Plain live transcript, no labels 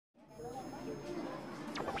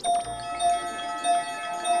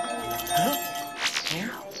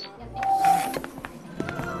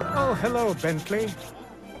hello, Bentley.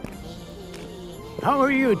 How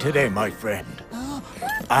are you today, my friend?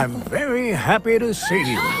 I'm very happy to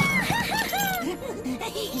see you.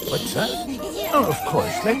 What's that? Oh, of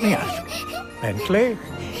course, let me ask. Bentley,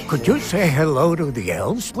 could you say hello to the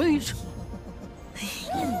elves, please?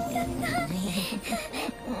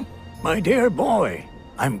 My dear boy,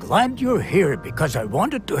 I'm glad you're here because I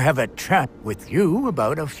wanted to have a chat with you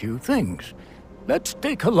about a few things. Let's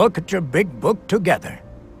take a look at your big book together.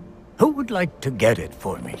 Who would like to get it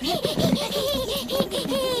for me?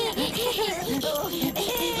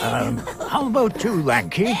 How about you,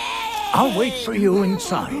 Lanky? I'll wait for you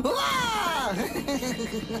inside.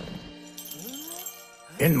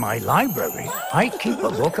 In my library, I keep a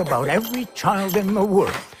book about every child in the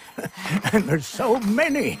world. And there's so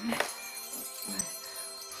many.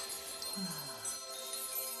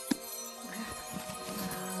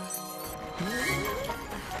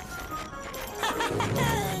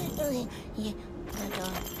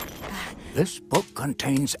 This book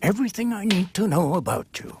contains everything I need to know about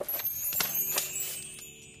you.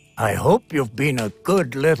 I hope you've been a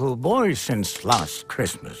good little boy since last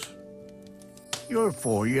Christmas. You're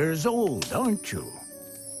 4 years old, aren't you?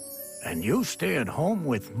 And you stay at home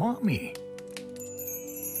with Mommy.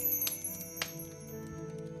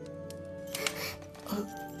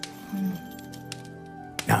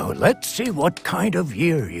 Now let's see what kind of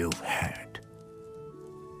year you've had.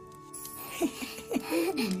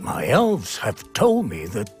 My elves have told me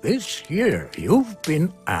that this year you've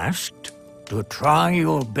been asked to try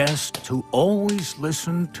your best to always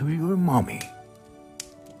listen to your mommy.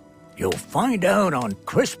 You'll find out on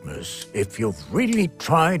Christmas if you've really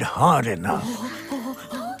tried hard enough.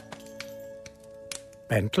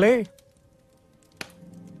 Bentley,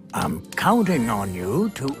 I'm counting on you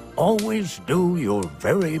to always do your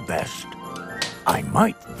very best. I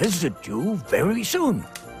might visit you very soon.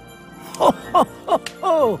 Ho, ho, ho,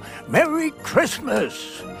 ho! Merry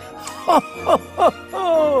Christmas! Ho, ho, ho,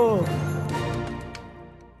 ho!